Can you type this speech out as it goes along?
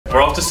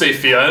We're off to see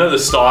Fiona, the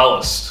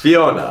stylist.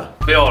 Fiona.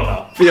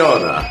 Fiona.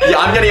 Yeah,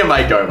 I'm getting a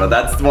makeover.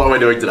 That's what we're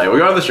doing today. We're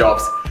going to the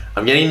shops.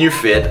 I'm getting a new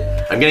fit.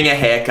 I'm getting a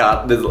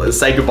haircut.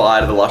 Say goodbye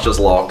to the luscious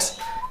locks.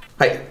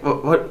 Hey,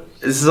 what?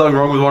 Is something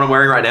wrong with what I'm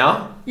wearing right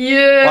now?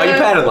 Yeah. Why are you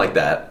patterned like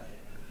that?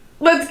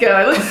 Let's go.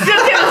 Let's just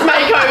get this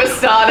makeover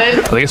started.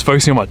 I think it's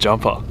focusing on my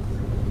jumper.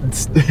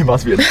 It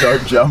must be a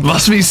dope jump.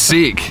 Must be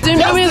sick. Do you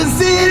know The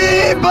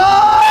city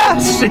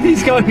boss!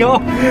 City's going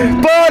off.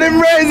 Born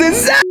and raised in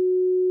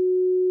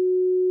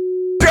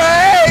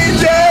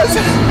strangers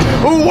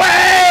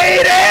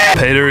waiting.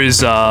 Peter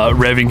is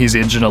revving his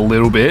engine a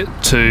little bit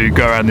to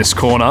go around this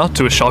corner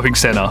to a shopping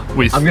centre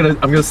with I'm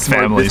gonna smoke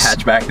families. this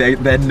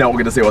hatchback. They're not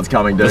gonna see what's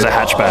coming, dude. There's a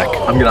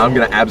hatchback. I'm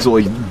gonna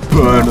absolutely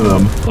burn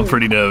them. I'm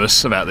pretty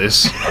nervous about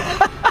this.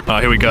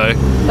 Alright, here we go.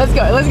 Let's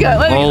go. Let's go.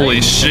 Let's go.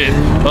 Holy shit.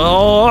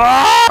 Oh!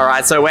 All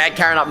right, so we're at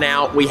Karen Up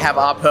now. We have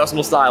our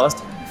personal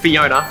stylist,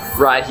 Fiona,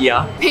 right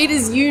here.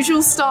 Peter's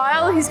usual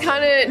style. He's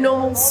kind of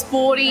normal,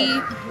 sporty,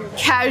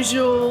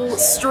 casual,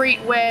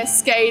 streetwear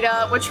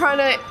skater. We're trying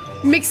to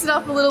mix it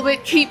up a little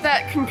bit, keep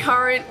that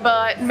concurrent,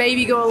 but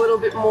maybe go a little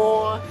bit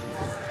more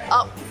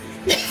up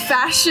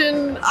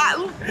fashion.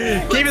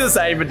 Keep it the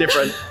same but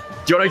different.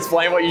 Do you want to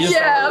explain what you just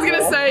Yeah, I was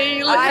gonna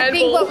say. I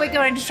think what we're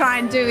going to try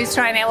and do is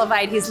try and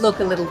elevate his look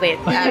a little bit.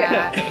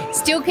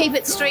 Still keep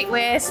it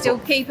streetwear, still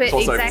keep it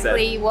Also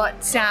exactly what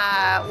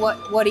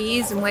he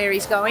is and where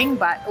he's going,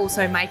 but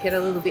also make it a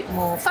little bit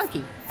more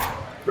funky.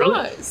 Really?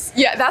 Nice.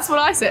 Yeah, that's what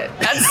I said.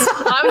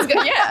 I was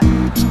gonna, yeah.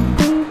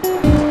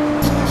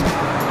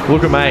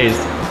 Look amazed.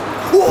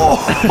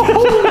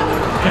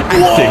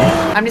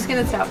 I'm just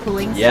going to start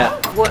pulling. Yeah.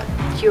 Stuff.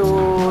 What's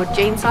your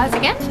jean size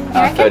again? You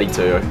reckon?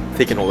 32.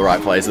 Thick in all the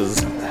right places.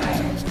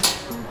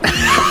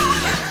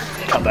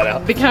 Cut that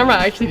out. The camera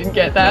actually didn't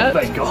get that.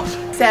 Thank God.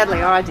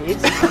 Sadly, I did.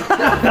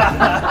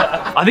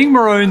 I think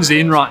maroon's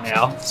in right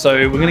now,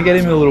 so we're gonna get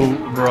him a little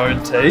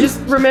maroon tee. Just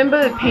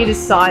remember Peter's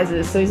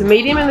sizes. So he's a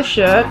medium in the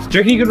shirt. Do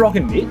you reckon you could rock a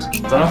knit? I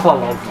don't know if I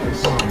love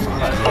this.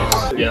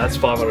 Yeah, that's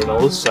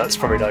 $500, so that's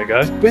probably no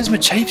go. Where's my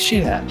cheap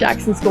shit at?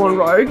 Jackson's gone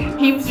rogue.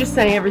 He was just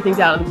saying everything's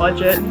out of the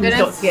budget. He just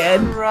got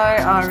scared.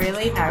 Oh,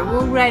 really? No,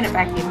 we'll rein it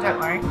back in, don't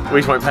worry. We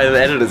just won't pay the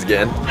editors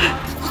again.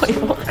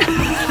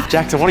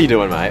 Jackson, what are you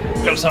doing, mate?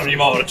 Got something you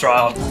might want to try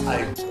on.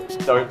 I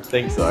don't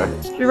think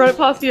so. Should we run it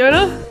past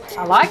Fiona?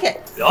 I like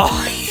it. Oh,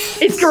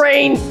 It's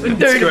green. Dude,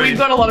 green. we've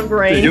got a lot of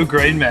green. dude, you're a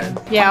green man.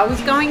 Yeah, I was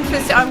going for,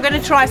 I'm going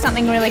to try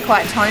something really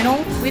quite tonal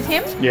with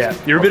him. Yeah,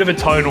 you're a bit of a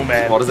tonal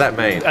man. What does that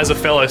mean? As a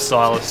fellow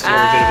stylist, you're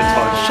a bit of a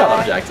tonal. Shut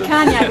up, Jackson.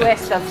 Kanye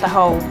West does the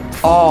whole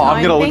Oh,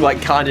 I'm gonna look thing. like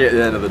Kanye at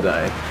the end of the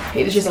day.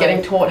 Peter's just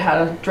getting taught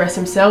how to dress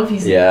himself.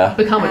 He's Yeah.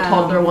 become a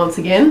toddler once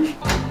again.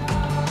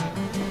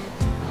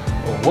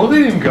 Look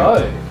at him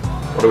go.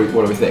 What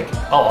do we think?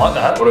 I like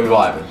that. What are we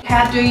vibing?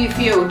 How do you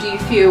feel? Do you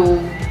feel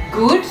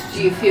good?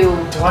 Do you feel...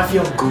 Do I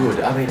feel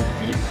good? I mean,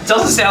 It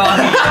doesn't sound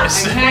like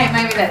this. Okay,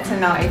 maybe that's a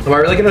no. am I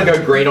really gonna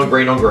go green on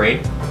green on green?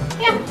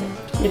 Yeah.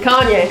 You're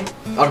Kanye.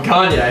 I'm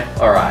Kanye.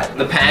 Alright.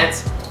 The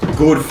pants,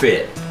 good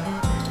fit.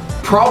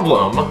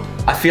 Problem,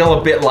 I feel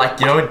a bit like,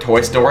 you know in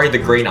Toy Story, the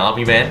Green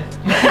Army Man?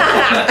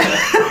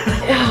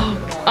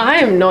 I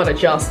am not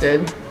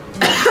adjusted.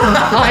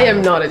 I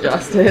am not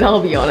adjusted,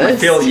 I'll be honest. I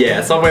feel,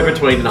 yeah, somewhere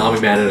between an army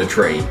man and a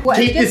tree.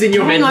 Keep this in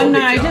your mental Hang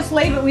on, picture. no, just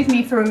leave it with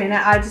me for a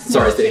minute. I just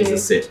Sorry, need things to to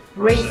sit.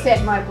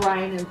 reset my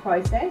brain and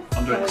process.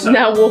 I'm doing the same.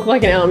 Now walk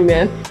like an army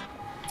man.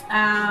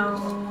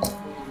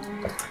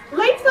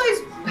 Leave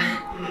those...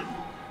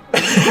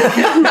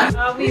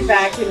 I'll be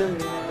back in a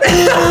minute.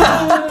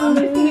 I'm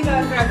just gonna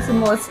go grab some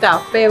more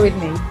stuff. Bear with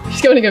me.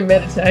 She's going to go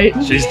meditate.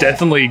 She's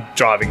definitely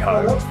driving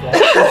home.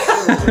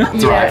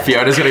 It's alright,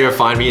 Fiona's gonna go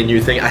find me a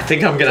new thing. I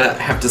think I'm gonna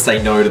have to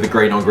say no to the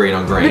green on green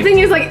on green. The thing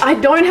is, like, I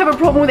don't have a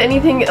problem with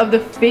anything of the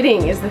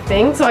fitting is the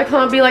thing, so I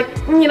can't be like,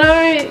 you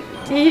know,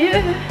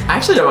 yeah. I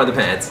actually don't mind the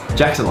pants.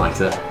 Jackson likes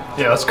it.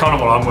 Yeah, that's kind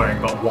of what I'm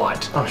wearing, but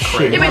white. Oh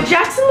shit. Yeah, but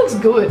Jackson looks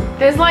good.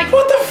 There's like,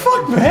 What the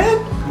fuck,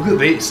 man? Look at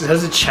this. It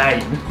has a chain.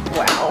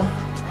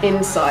 wow,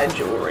 inside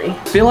jewelry.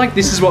 I feel like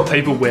this is what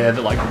people wear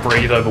that like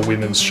breathe over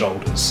women's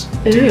shoulders.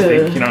 Do you Ew.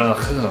 think? You know, like,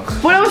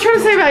 ugh. What I was trying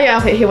to say about your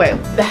outfit, here, wait.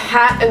 The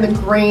hat and the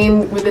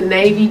green with the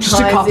navy ties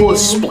Just a couple in. of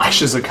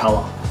splashes of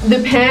colour.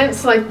 The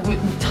pants, like,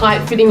 tight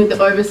fitting with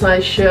the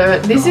oversized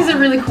shirt. This is a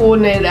really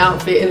coordinated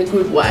outfit in a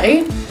good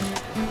way.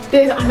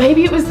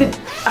 Maybe it was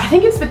I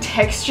think it's the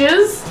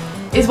textures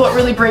is what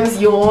really brings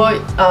your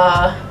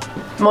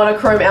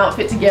monochrome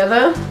outfit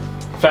together.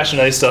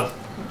 Fashionista.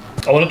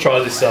 I want to try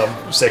this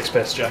Sex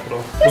Pest jacket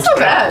on. It's not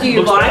bad. Do you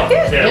Looks like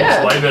better. it? Yeah, Yeah.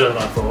 it looks way better than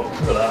I thought. Look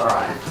at that.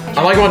 Alright.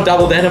 I'm like on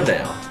double denim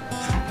now.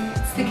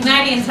 It's the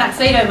Canadian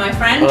tuxedo, my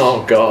friend.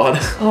 Oh god.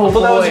 Oh I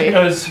thought that was boy.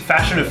 because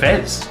fashion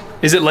offence.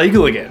 Is it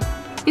legal again?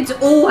 It's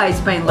always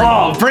been like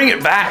Oh, bring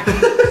it back.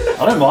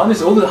 I don't mind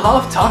this. All the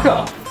half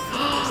tucker.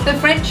 it's the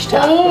French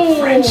tuck. Oh,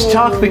 French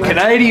tuck, the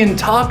Canadian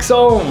tucks.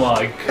 Oh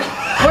my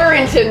god. we're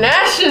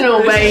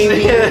international,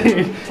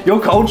 baby. You're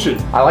cultured.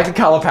 I like the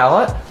colour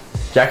palette.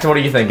 Jackson, what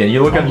are you thinking?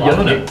 You're looking. I'm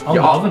loving it. I'm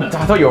loving it.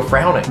 I thought you were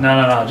frowning.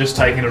 No, just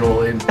taking it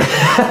all in.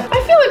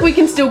 I feel like we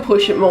can still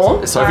push it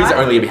more. Sophie's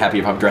only gonna be happy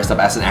if I'm dressed up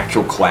as an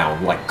actual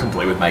clown, like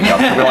complete with makeup.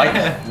 She'll be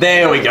like,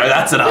 there we go,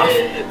 that's enough.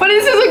 But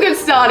this is a good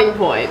starting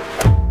point.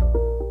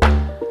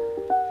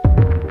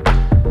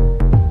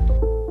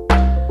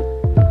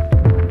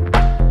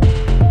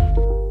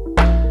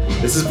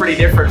 This is pretty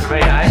different for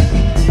me, eh?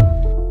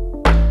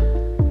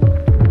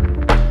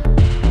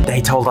 They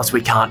told us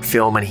we can't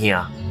film in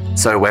here,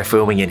 so we're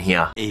filming in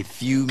here. A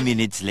few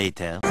minutes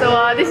later.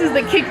 So this is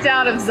the kicked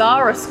out of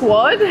Zara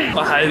squad.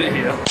 I hate it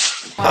here.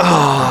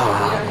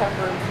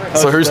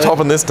 So who's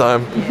topping this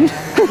time?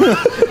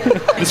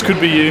 This could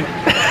be you.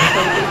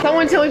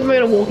 Someone tell me if we're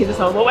gonna walk into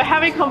someone, but we're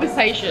having a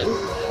conversation.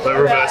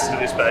 We're reversing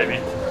this, baby.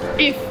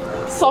 If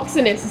socks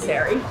are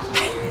necessary.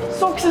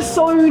 Socks are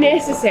so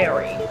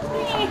necessary.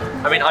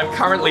 I mean, I'm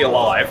currently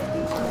alive.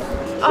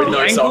 With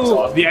no socks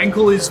on. The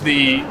ankle is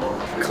the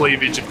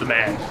cleavage of the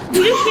man.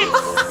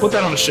 Put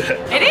that on a shirt.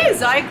 It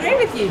is, I agree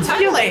with you,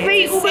 totally.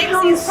 feet will The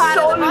become sexiest part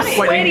of the body.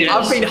 sweaty.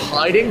 I've been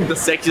hiding the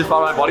sexiest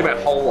part of my body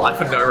my whole life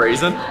for no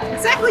reason.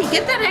 Exactly,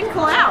 get that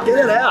ankle out.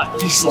 Get it out,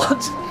 you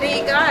slut. There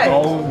you go.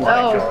 Oh my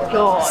god.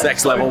 God.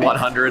 Sex level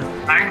 100.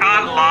 I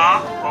can't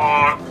laugh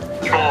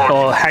or talk.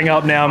 Oh, hang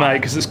up now, mate,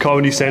 because it's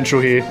Comedy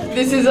Central here.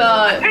 This is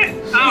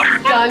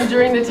done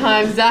during the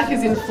time Zack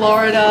is in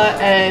Florida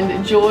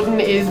and Jordan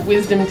is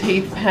wisdom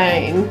teeth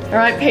pain. All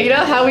right, Peter,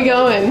 how we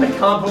going?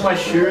 Can't put my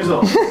shoes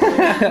on.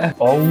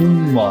 Oh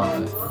my.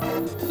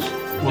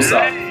 What's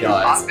up, I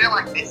guys? feel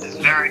like this is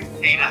very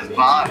Peter's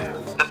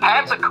vibe. The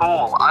pants are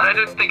cool. I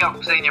don't think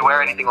I've seen you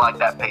wear anything like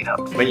that, Peter.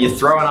 When you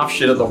throw enough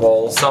shit at the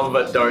wall, some of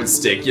it don't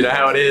stick. You know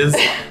how it is?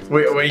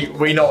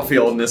 We not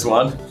feeling this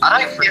one.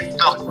 I don't get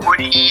the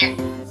hoodie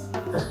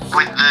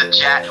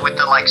with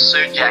the like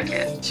suit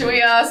jacket. Should we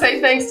say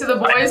thanks to the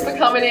boys for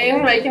coming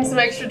in, making some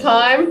extra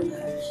time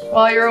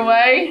while you're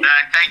away? No,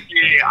 thank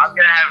you. I'm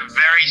gonna have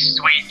very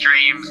sweet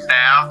dreams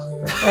now.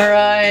 All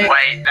right.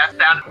 Wait, that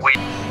sounded weird.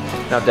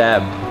 Now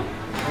dab.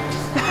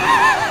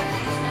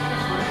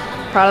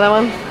 Proud of that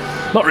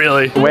one? Not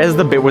really. Where's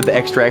the bit with the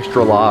extra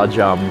large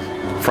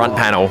front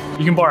panel?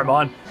 You can borrow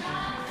mine.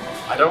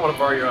 I don't want to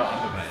borrow your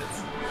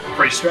underpants.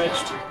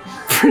 Pre-stretched.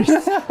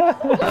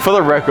 For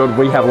the record,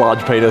 we have large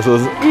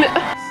penises.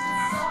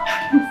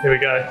 Here we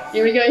go.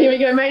 Here we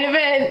go, main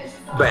event.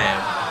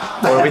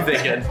 Bam. What are we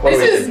thinking? What are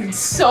we This thinking? is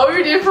so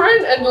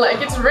different and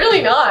like it's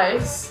really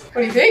nice.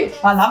 What do you think?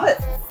 I love it.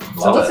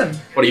 Love awesome. it.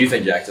 What do you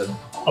think, Jackson?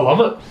 I love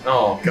it.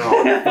 Oh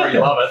god, you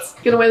love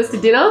it. Gonna wear this to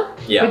dinner?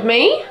 Yeah. With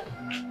me?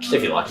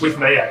 If you like. With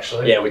me,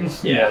 actually.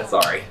 Yeah,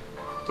 sorry.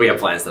 We have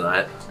plans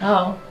tonight.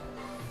 Oh.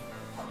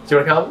 Do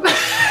you want to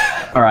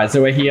come? All right,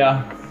 so we're here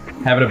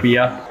having a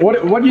beer.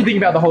 What do you think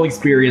about the whole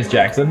experience,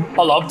 Jackson?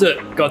 I loved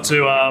it. Got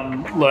to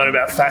learn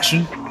about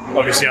fashion.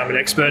 Obviously, I'm an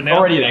expert now.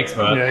 Already an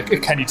expert. Yeah,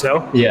 can you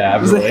tell? Yeah,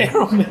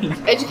 absolutely.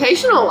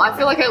 Educational. I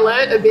feel like I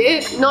learned a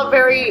bit. Not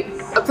very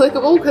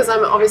applicable because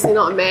I'm obviously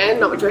not a man,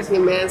 not dressing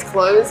in man's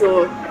clothes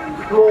or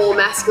more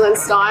masculine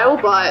style,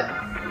 but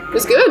it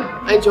was good.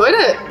 I enjoyed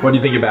it. What do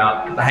you think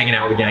about hanging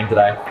out with the gang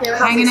today? Yeah,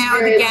 Hanging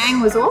out with the gang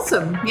was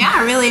awesome. Yeah,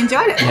 I really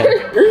enjoyed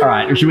it. All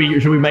right, should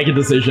we make a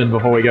decision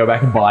before we go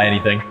back and buy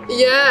anything?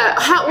 Yeah.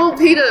 Well,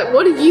 Peter,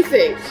 what do you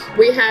think?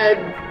 We had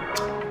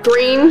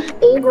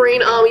all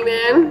green army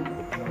man.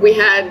 We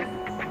had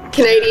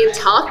Canadian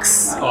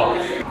tux.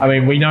 I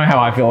mean, we know how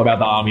I feel about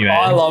the army man.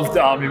 I loved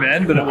the Army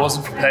Man, but it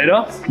wasn't for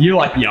Peter. You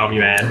like the army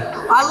man.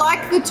 I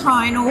like the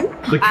tonal.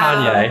 The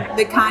Kanye.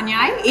 The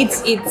Kanye.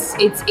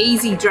 It's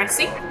easy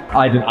dressing.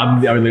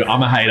 I'm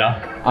a hater.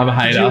 I'm a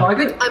hater. Did you like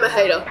it? I'm a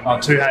hater. Oh,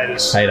 two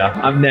haters. Hater.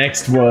 Up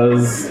next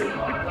was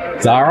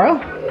Zara.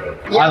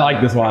 Yeah. I like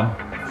this one.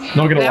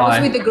 Not gonna That lie.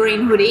 was with the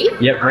green hoodie.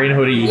 Yep, green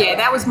hoodie. Yeah,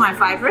 that was my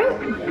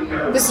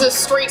favourite. This is a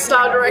street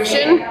style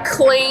direction.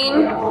 Clean.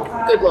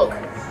 Good look.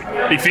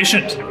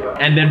 Efficient.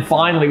 And then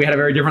finally, we had a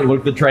very different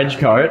look. The trench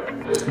coat.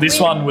 This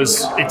one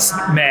it's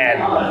man.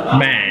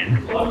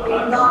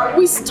 Man.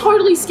 We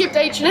totally skipped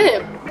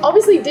H&M.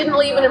 Obviously didn't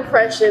leave an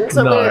impression,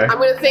 so No. I'm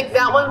gonna think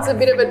that one's a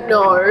bit of a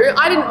no.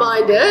 I didn't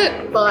mind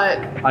it, but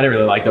I didn't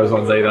really like those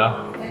ones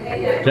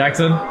either.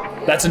 Jackson.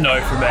 That's a no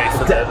for me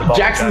for the bubble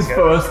Jackson's jacket.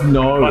 first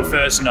no. My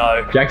first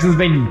no. Jackson's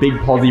been big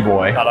posy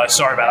boy. No,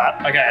 sorry about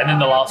that. Okay, and then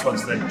the last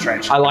one's the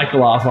trench. I like the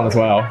last one as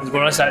well.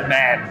 When I say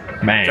man,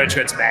 Man. trench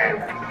coat's man.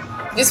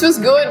 this was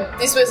good.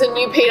 This was a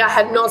new Peter I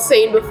had not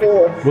seen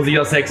before. Was he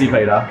your sexy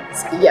Peter?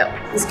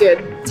 Yep, it's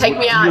good. Take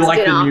me out You to like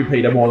the dinner. new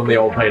Peter more than the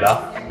old Peter?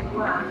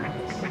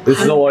 This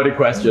is a loaded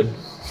question.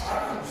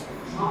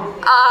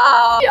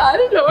 Yeah, I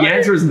don't know. The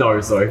answer is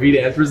no, Sophie. The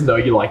answer is no,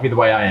 you like me the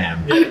way I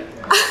am.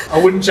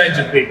 I wouldn't change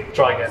a thing.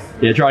 Try again.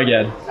 Yeah, try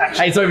again.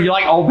 Hey, Sophie, you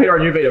like old Peter or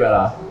new Peter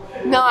better?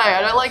 No,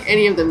 I don't like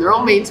any of them. They're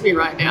all mean to me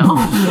right now.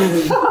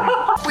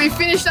 We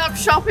finished up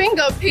shopping,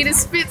 got Peter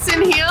Spitz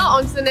in here,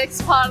 on to the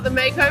next part of the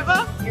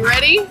makeover. You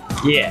ready?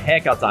 Yeah,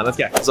 haircut time, let's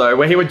go. So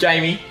we're here with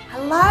Jamie.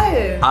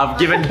 Hello. I've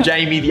given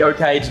Jamie the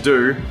okay to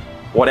do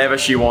whatever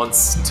she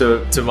wants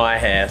to my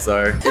hair.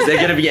 So, is there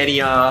going to be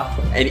any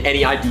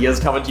ideas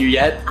coming to you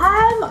yet?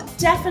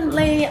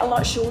 Definitely a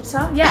lot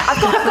shorter. Yeah,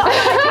 I've got an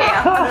idea.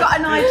 I've got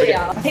an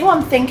idea. I think what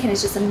I'm thinking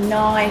is just a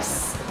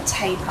nice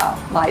taper,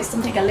 like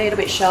something a little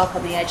bit sharp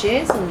on the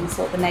edges and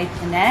sort of the nape of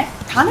the neck.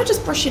 Kind of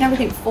just brushing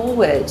everything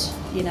forward,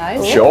 you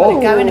know. Sure. Kind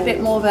of going a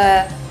bit more of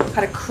a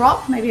kind of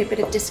crop, maybe a bit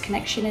of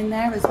disconnection in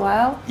there as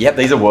well. Yep,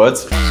 these are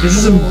words. This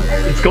is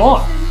it's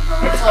gone.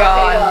 It's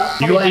gone.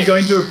 You're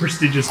going to a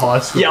prestigious high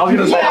school. Yeah, I was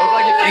going to say, I look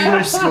like an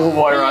English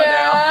schoolboy right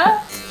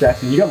now.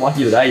 Jackson, you got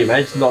lucky today. You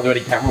managed to not do any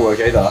camera work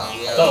either.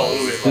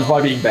 Just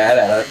by being bad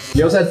at it.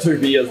 You also had 2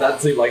 beers. That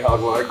seemed like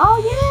hard work. Oh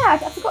yeah,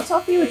 I forgot to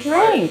offer you a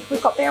drink.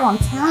 We've got beer on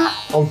tap.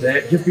 Oh,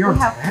 Zack, you have beer on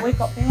tap? We've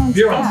got beer on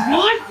Beer on tap.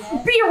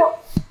 what?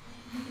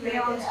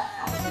 Beer on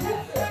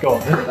tap. Go on.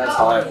 That's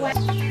high.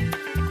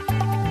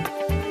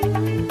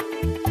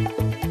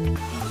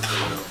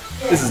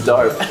 This is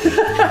dope.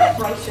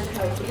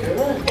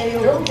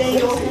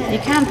 You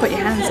can put your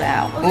hands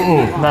out.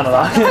 None of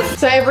that.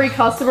 So every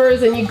customer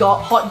is a new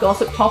hot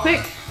gossip topic.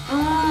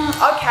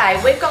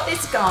 Okay, we've got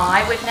this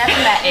guy. We've never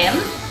met him,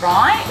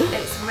 right?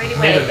 It's really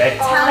weird. Never met.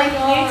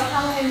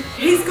 Tell him.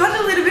 He's got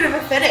a little bit of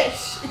a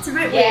fetish. It's a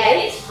bit Yeah,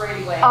 weird. it's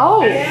really weird.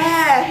 Oh.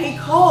 Yeah, he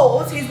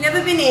calls. He's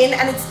never been in,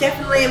 and it's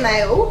definitely a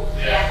male.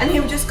 And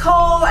he'll just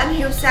call and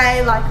he'll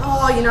say like,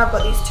 oh, you know, I've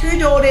got these 2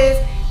 daughters.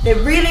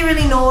 They're really,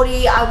 really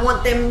naughty. I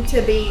want them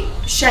to be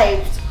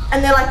shaved.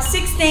 And they're like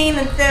 16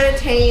 and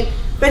 13,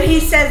 but he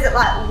says it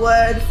like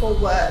word for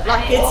word.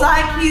 Like it's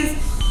like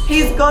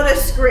he's got a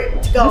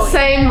script going. The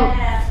same.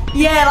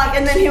 Yeah, like,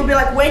 and then he'll be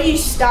like, where do you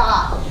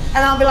start? And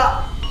I'll be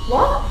like,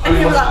 what? And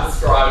he'll be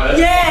like,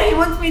 yeah, he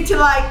wants me to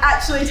like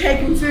actually take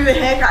him through the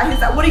haircut. He's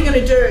like, what are you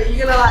gonna do?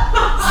 You're gonna like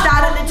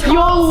start at the top.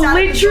 You're start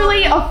at the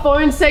literally bottom. a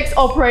phone sex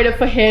operator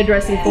for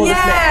hairdressing for this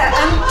man.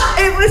 Yeah,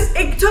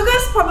 and it took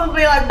us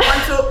probably like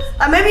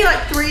maybe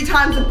like 3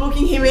 times of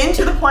booking him in,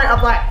 to the point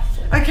of like,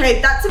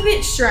 okay, that's a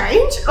bit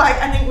strange. Like,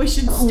 I think we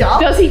should stop.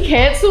 Does he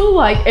cancel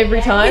like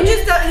every time?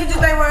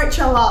 They won't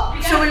show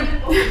up. So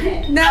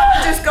now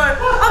we just go,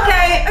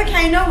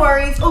 okay, no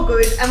worries, all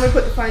good, and we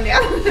put the phone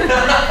down.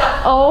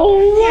 Oh.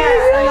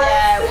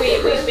 Yeah,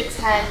 we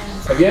pretend.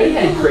 Have you had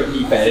any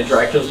creepy fan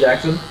interactions,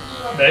 Jackson?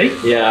 Me?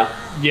 Yeah.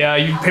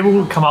 Yeah, people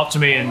would come up to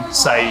me and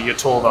say you're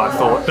taller than I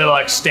thought. They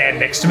like stand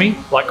next to me,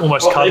 like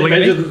almost cuddling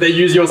me. They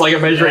use you as like a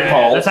measuring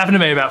pole. That's happened to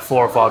me about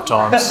 4 or 5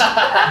 times.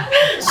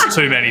 It's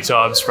too many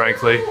times,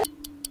 frankly.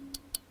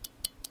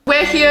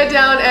 We're here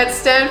down at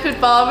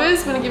Stanford Barbers.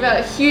 I'm gonna give out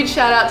a huge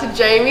shout out to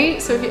Jamie.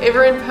 So if you're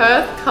ever in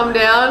Perth, come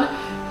down,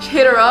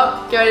 hit her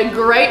up, get a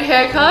great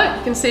haircut.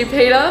 You can see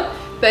Peter.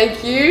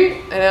 Thank you,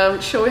 and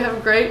I'm sure we have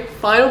a great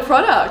final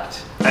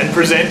product. And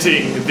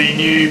presenting the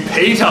new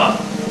Peter.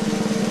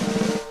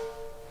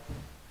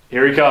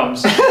 Here he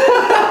comes.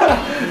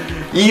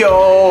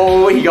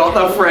 Yo, he got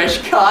the fresh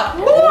cut.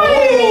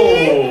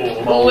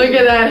 Oh, Look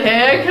at that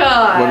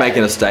haircut. We're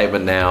making a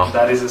statement now.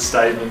 that is a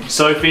statement.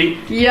 Sophie,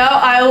 Yo,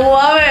 I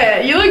love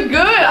it. You look good.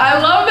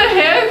 I love the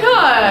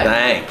haircut.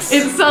 Thanks.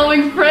 It's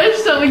something fresh,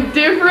 something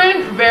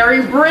different,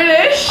 very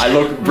British. I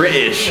look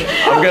British.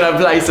 I'm gonna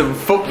play some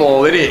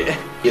football in it.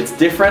 It's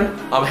different.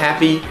 I'm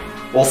happy.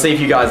 We'll see if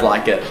you guys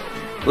like it.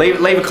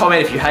 Leave a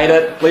comment if you hate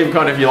it. Leave a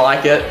comment if you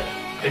like it.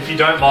 if you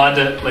don't mind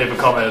it, leave a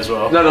comment as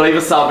well. No, leave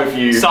a sub if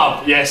you...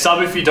 Sub, yeah,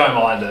 sub if you don't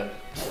mind it.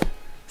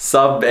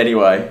 Sub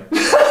anyway.